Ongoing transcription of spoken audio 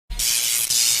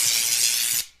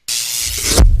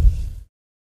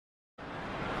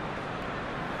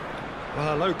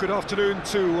Hello, good afternoon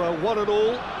to one and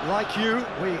all. Like you,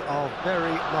 we are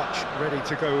very much ready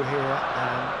to go here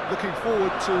and looking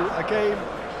forward to a game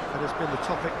that has been the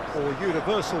topic for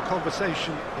universal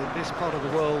conversation in this part of the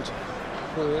world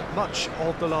for much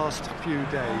of the last few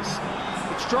days.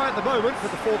 It's dry at the moment,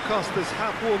 but the forecasters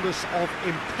have warned us of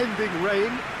impending rain.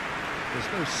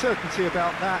 There's no certainty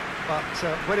about that, but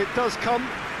when it does come,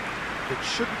 it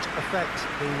shouldn't affect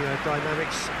the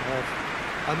dynamics of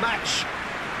a match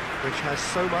which has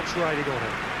so much riding on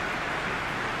it.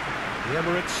 The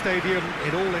Emirates Stadium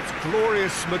in all its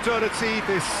glorious modernity,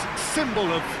 this symbol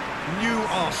of new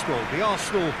Arsenal, the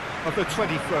Arsenal of the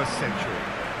 21st century.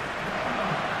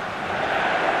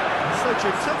 So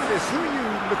Jim, tell me this, who are you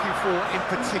looking for in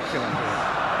particular here?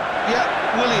 Yeah,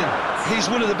 Willian.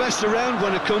 He's one of the best around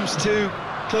when it comes to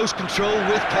close control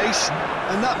with pace,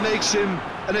 and that makes him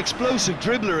an explosive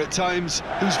dribbler at times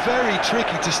who's very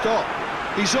tricky to stop.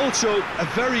 He's also a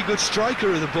very good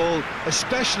striker of the ball,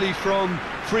 especially from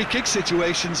free kick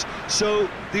situations, so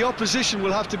the opposition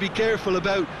will have to be careful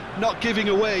about not giving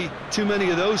away too many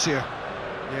of those here.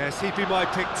 Yes, he'd be my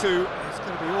pick too. It's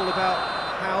going to be all about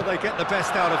how they get the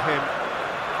best out of him.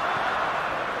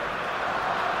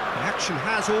 The action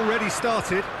has already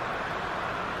started.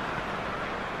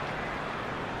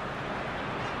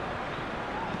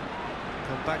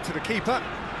 Come back to the keeper.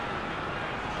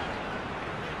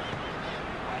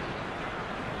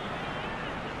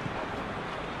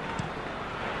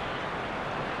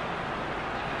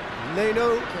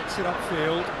 Leno gets it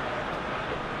upfield.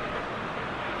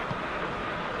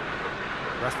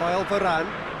 Rafael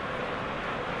Varane.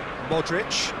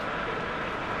 Modric.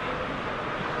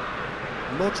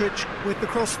 Modric with the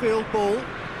crossfield ball.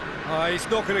 He's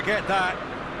not going to get that.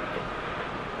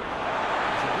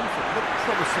 It looked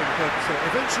promising, but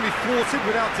eventually thwarted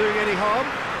without doing any harm.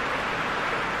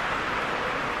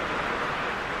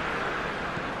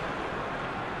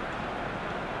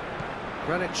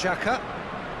 Granit Xhaka.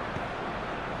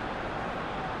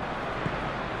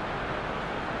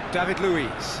 David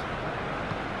Luiz.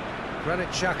 Granit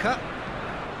Xhaka.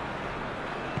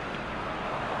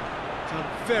 Done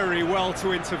very well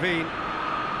to intervene.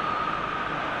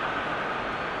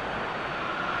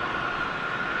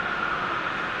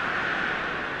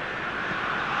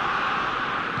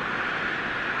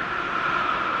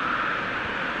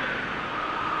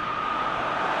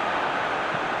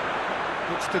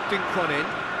 Looks to dink one in.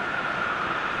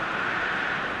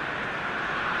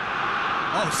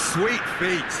 Oh, sweet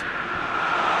feet.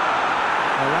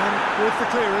 Varane with the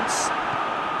clearance.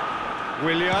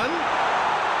 Willian.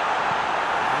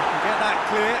 He can get that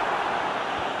clear.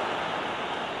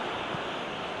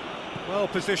 Well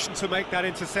positioned to make that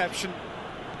interception.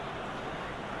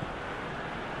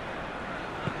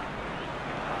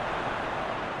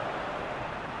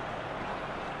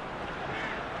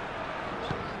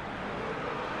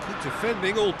 Good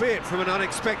defending, albeit from an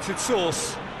unexpected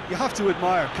source. You have to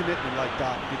admire commitment like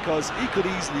that, because he could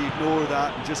easily ignore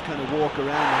that and just kind of walk around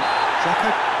it.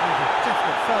 Xhaka,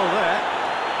 definite foul there.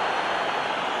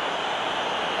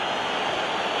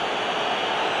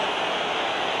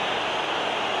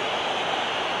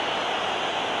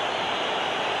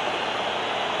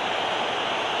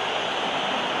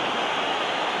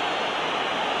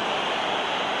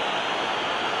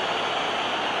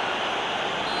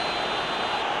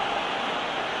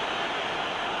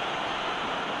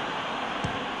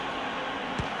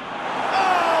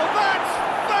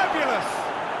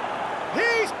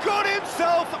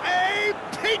 A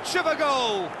peach of a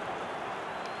goal!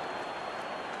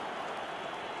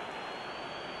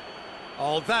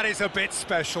 Oh, that is a bit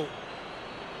special.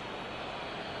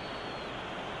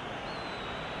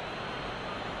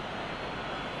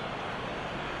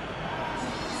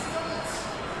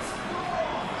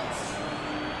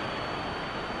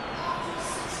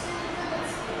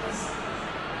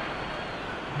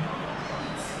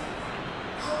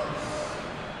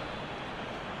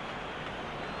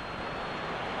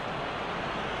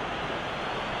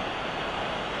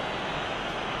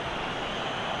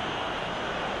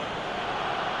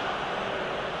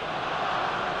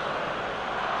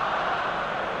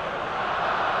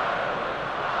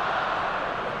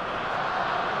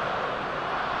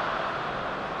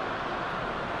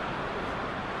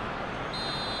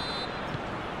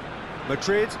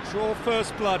 Madrid draw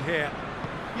first blood here.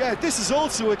 Yeah, this is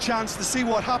also a chance to see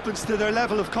what happens to their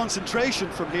level of concentration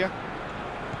from here.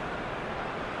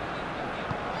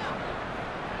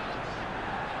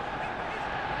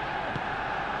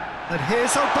 And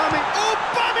here's Aubameyang!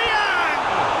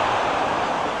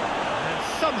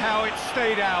 And somehow it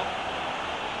stayed out.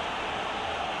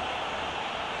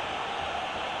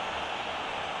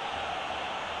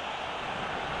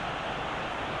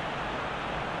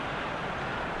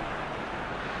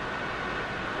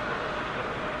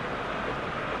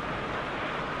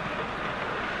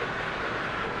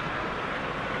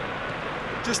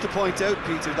 just to point out,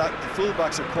 Peter, that the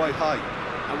fullbacks are quite high.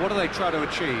 And what do they try to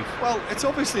achieve? Well, it's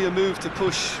obviously a move to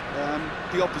push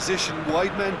the opposition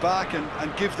wide men back and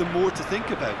give them more to think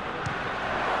about.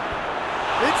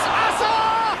 It's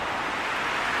Asa!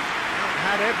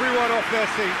 Had everyone off their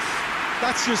seats.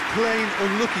 That's just plain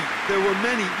unlucky. There were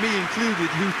many, me included,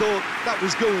 who thought that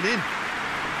was going in.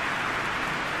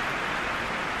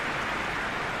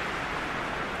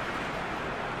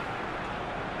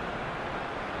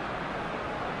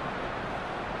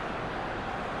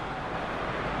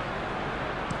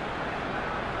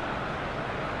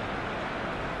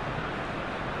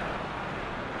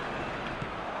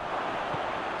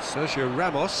 Sergio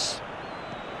Ramos.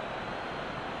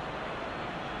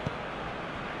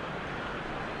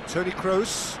 Toni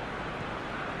Kroos.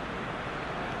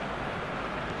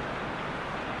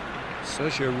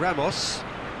 Sergio Ramos.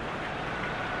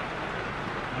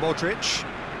 Modric.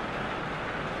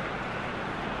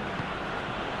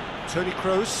 Toni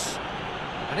Kroos.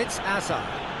 And it's Asa.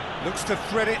 Looks to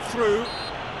thread it through.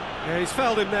 Yeah, he's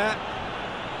fouled him there.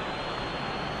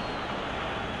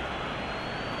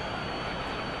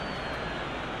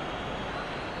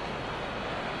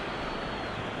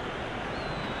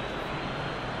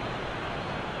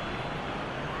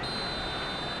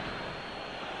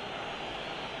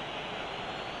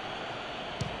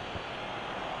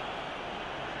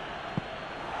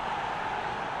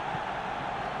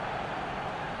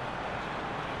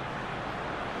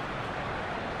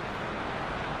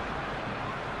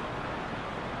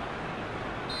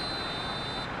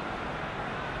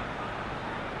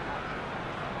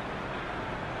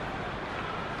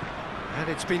 And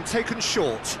it's been taken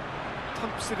short.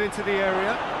 Pumps it into the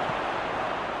area.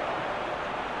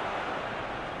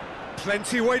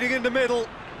 Plenty waiting in the middle.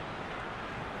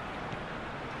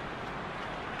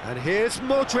 And here's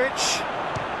Modric.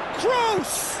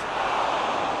 Kroos!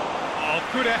 Oh,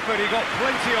 good effort, he got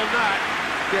plenty on that.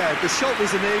 Yeah, the shot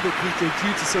was enabled, Peter,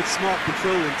 due to such smart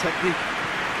control and technique.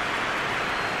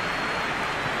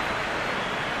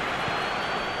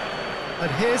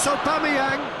 And here's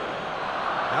Aubameyang.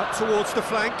 Out towards the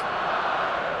flank.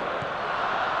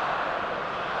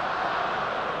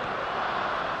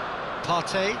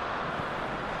 Partey.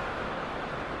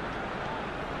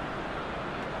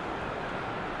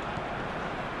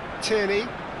 Tierney.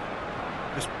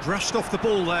 Just brushed off the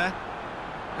ball there.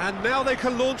 And now they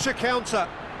can launch a counter.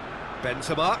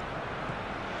 Benzema.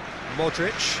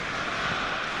 Modric.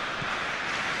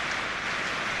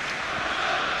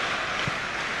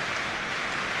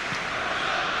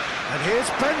 And here's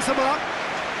Benzema.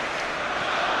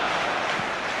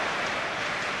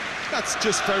 That's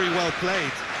just very well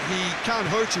played. He can't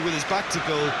hurt you with his back to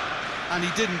goal, and he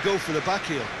didn't go for the back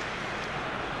heel.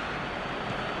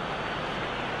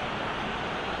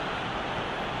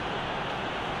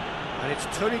 And it's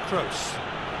Toni Kroos.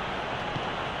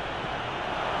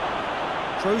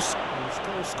 Kroos, whose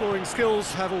goal-scoring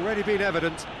skills have already been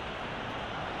evident.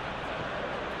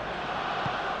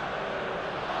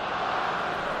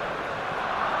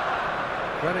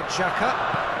 Granit Xhaka,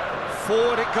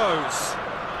 forward it goes.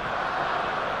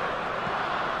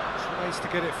 Tries to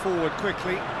get it forward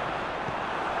quickly.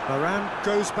 Varane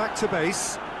goes back to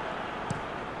base.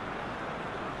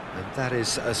 And that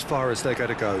is as far as they're going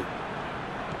to go.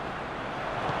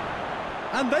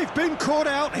 And they've been caught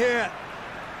out here.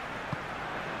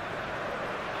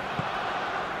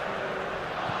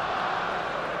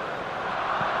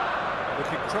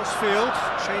 Looking cross-field,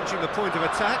 changing the point of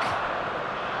attack.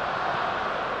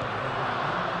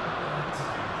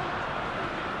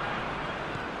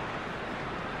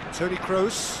 Toni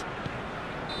Kroos,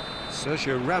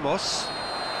 Sergio Ramos,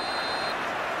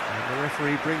 and the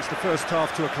referee brings the first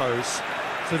half to a close.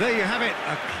 So there you have it,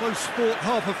 a close-fought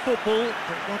half of football,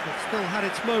 but one that still had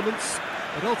its moments,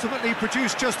 but ultimately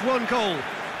produced just one goal.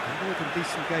 A more than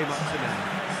decent game up to now.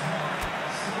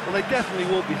 Well, they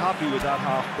definitely won't be happy with that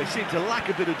half. They seem to lack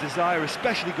a bit of desire,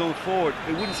 especially going forward.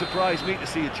 It wouldn't surprise me to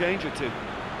see a change or two.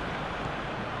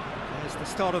 There's the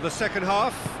start of the second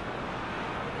half.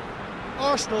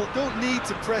 Arsenal don't need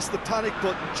to press the panic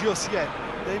button just yet.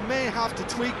 They may have to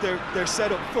tweak their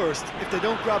setup first. If they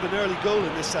don't grab an early goal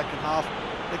in this second half,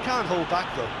 they can't hold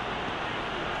back though.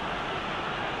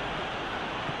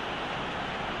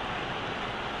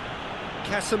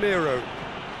 Casemiro.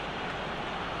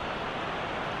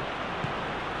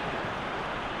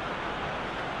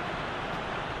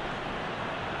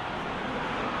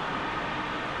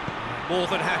 More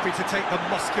than happy to take the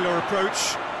muscular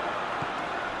approach.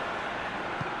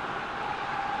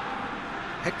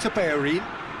 Hector Bellerin.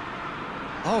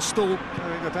 Arsenal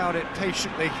going about it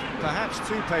patiently, perhaps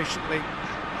too patiently.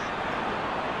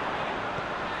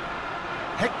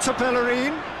 Hector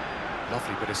Bellerin.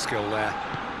 Lovely bit of skill there.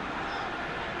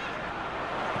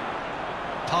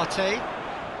 Partey.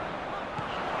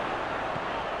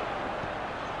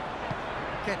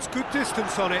 Gets good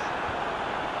distance on it.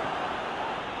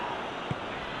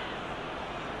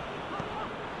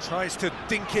 Tries to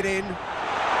dink it in.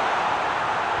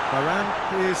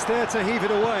 Varane is there to heave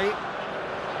it away.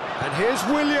 And here's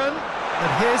Willian.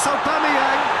 And here's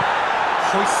Aubameyang.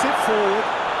 Hoists it forward.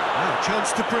 Now a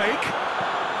chance to break.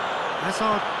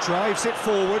 Hazard drives it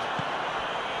forward.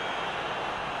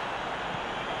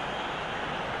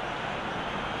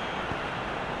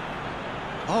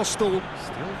 Arsenal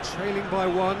still trailing by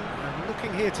one and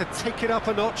looking here to take it up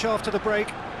a notch after the break.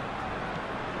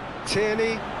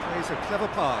 Tierney plays a clever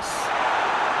pass.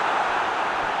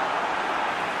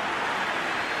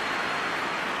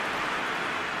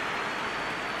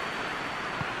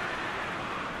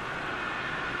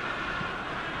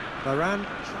 Varane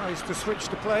tries to switch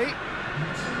the play.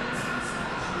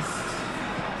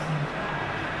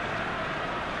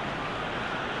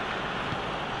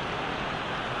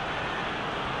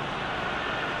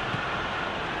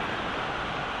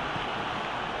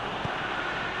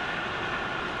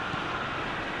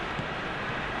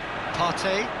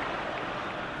 Partey.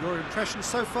 Your impression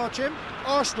so far, Jim?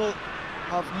 Arsenal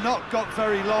have not got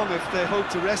very long if they hope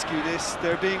to rescue this.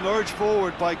 They're being urged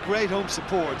forward by great home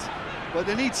support, but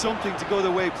they need something to go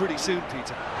their way pretty soon,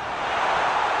 Peter.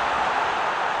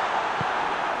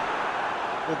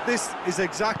 Well, this is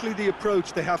exactly the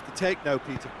approach they have to take now,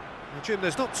 Peter. Well, Jim,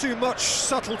 there's not too much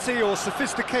subtlety or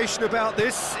sophistication about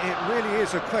this. It really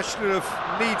is a question of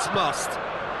needs must.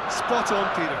 Spot on,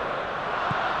 Peter.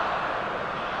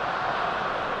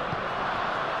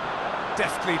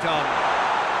 Deftly done.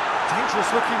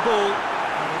 Dangerous looking ball,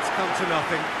 and it's come to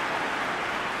nothing.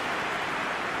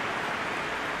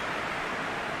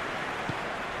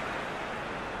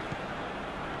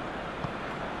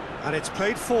 And it's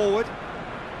played forward.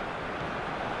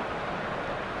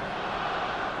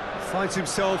 Finds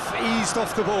himself eased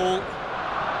off the ball.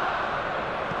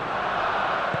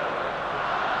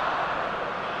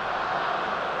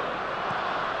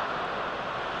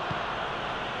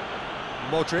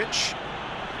 Modric.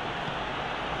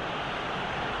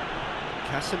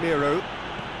 Casemiro.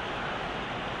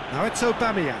 Now it's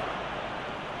Aubameyang.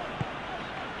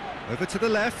 Over to the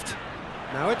left.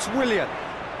 Now it's Willian.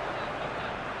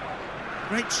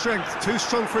 Great strength, too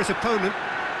strong for his opponent.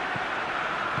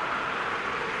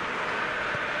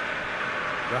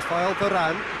 Rafael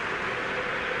Varane.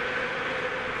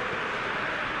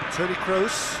 Toni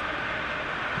Kroos.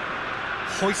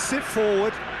 Hoists it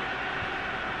forward.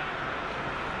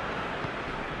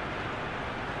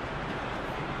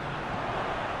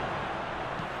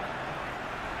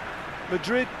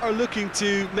 Madrid are looking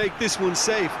to make this one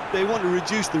safe. They want to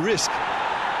reduce the risk.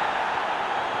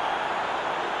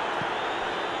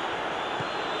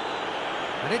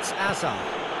 And it's Hazard.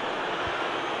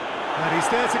 And he's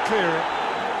there to clear it.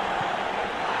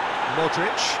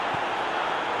 Modric.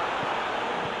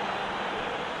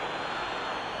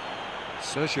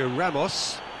 Sergio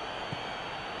Ramos.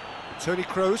 Toni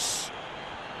Kroos.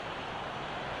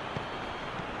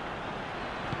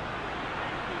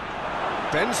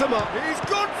 Benzema. He's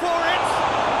gone for it!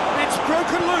 It's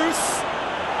broken loose.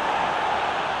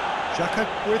 Xhaka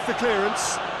with the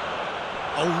clearance.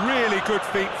 Oh, really good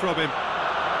feet from him.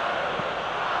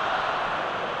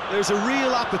 There's a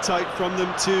real appetite from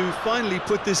them to finally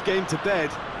put this game to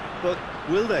bed, but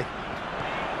will they?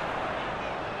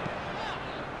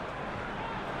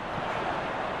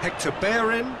 Hector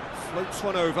Bellerin floats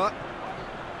one over.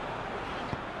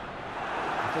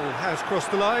 The ball has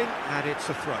crossed the line, and it's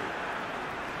a throw.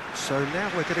 So now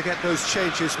we're going to get those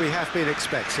changes we have been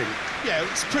expecting. Yeah,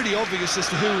 it's pretty obvious as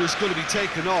to who was going to be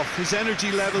taken off. His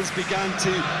energy levels began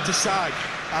to sag,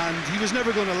 and he was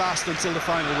never going to last until the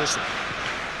final whistle.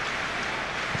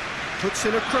 Puts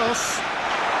in a cross.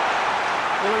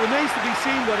 Well, it remains to be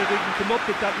seen whether they can come up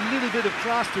with that little bit of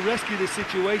class to rescue this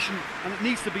situation, and it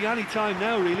needs to be any time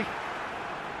now, really.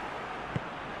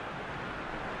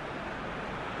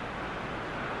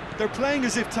 They're playing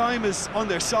as if time is on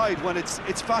their side when it's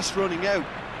fast running out.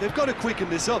 They've got to quicken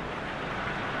this up.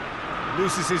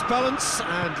 Loses his balance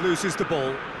and loses the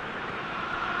ball.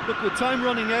 Look, with time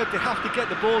running out, they have to get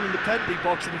the ball in the penalty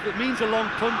box, and if it means a long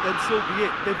punt, then so be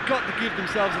it. They've got to give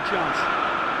themselves a chance.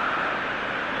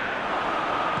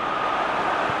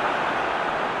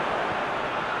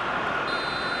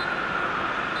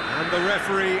 And the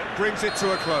referee brings it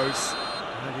to a close.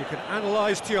 And you can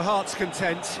analyse to your heart's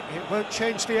content. It won't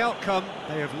change the outcome.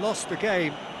 They have lost the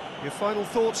game. Your final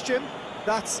thoughts, Jim?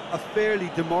 That's a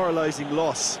fairly demoralising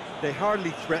loss. They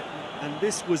hardly threatened, and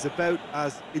this was about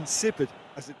as insipid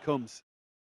as it comes.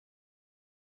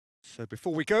 So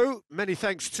before we go, many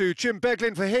thanks to Jim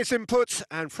Beglin for his input,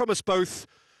 and from us both,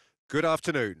 good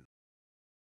afternoon.